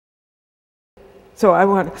So I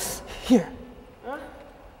want to, here.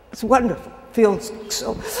 It's wonderful. Feels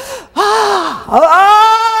so,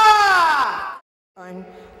 ah! I'm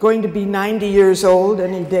going to be 90 years old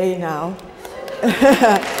any day now.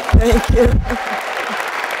 Thank you.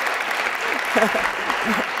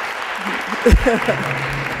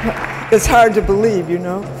 It's hard to believe, you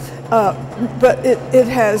know. But it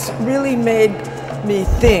has really made me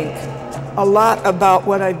think a lot about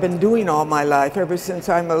what I've been doing all my life, ever since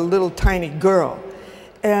I'm a little tiny girl.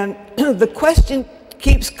 And the question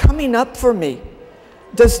keeps coming up for me.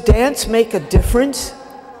 Does dance make a difference?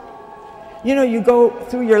 You know, you go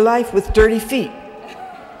through your life with dirty feet.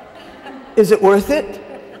 Is it worth it?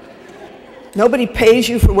 Nobody pays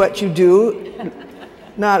you for what you do,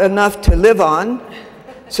 not enough to live on,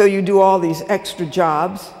 so you do all these extra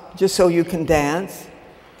jobs just so you can dance.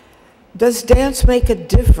 Does dance make a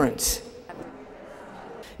difference?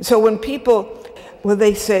 So when people,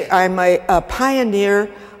 they say, I'm a pioneer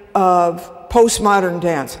of postmodern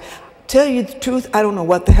dance. Tell you the truth, I don't know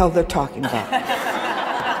what the hell they're talking about.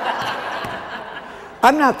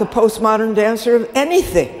 I'm not the postmodern dancer of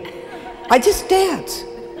anything. I just dance.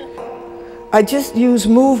 I just use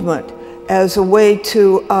movement as a way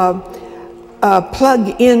to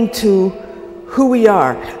plug into who we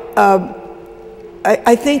are.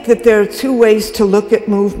 I think that there are two ways to look at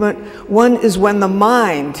movement. One is when the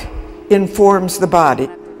mind informs the body.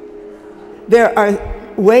 There are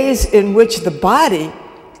ways in which the body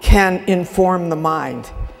can inform the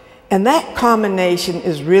mind. And that combination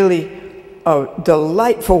is really a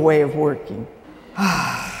delightful way of working.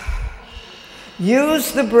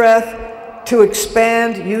 Use the breath to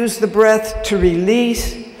expand, use the breath to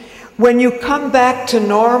release. When you come back to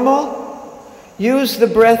normal, use the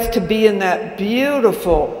breath to be in that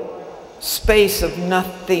beautiful space of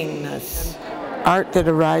nothingness. Art that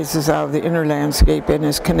arises out of the inner landscape and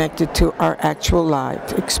is connected to our actual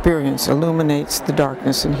life experience illuminates the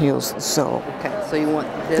darkness and heals the soul. Okay, so you want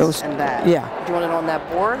this and that. Yeah. Do you want it on that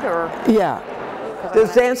board, or? Yeah.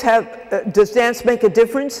 Does dance make a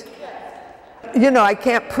difference? You know, I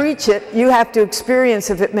can't preach it. You have to experience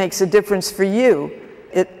if it makes a difference for you.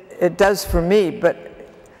 It does for me, but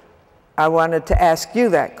I wanted to ask you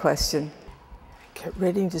that question. Get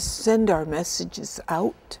ready to send our messages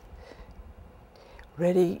out.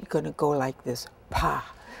 Ready? You're going to go like this. Pa.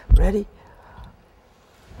 Ready?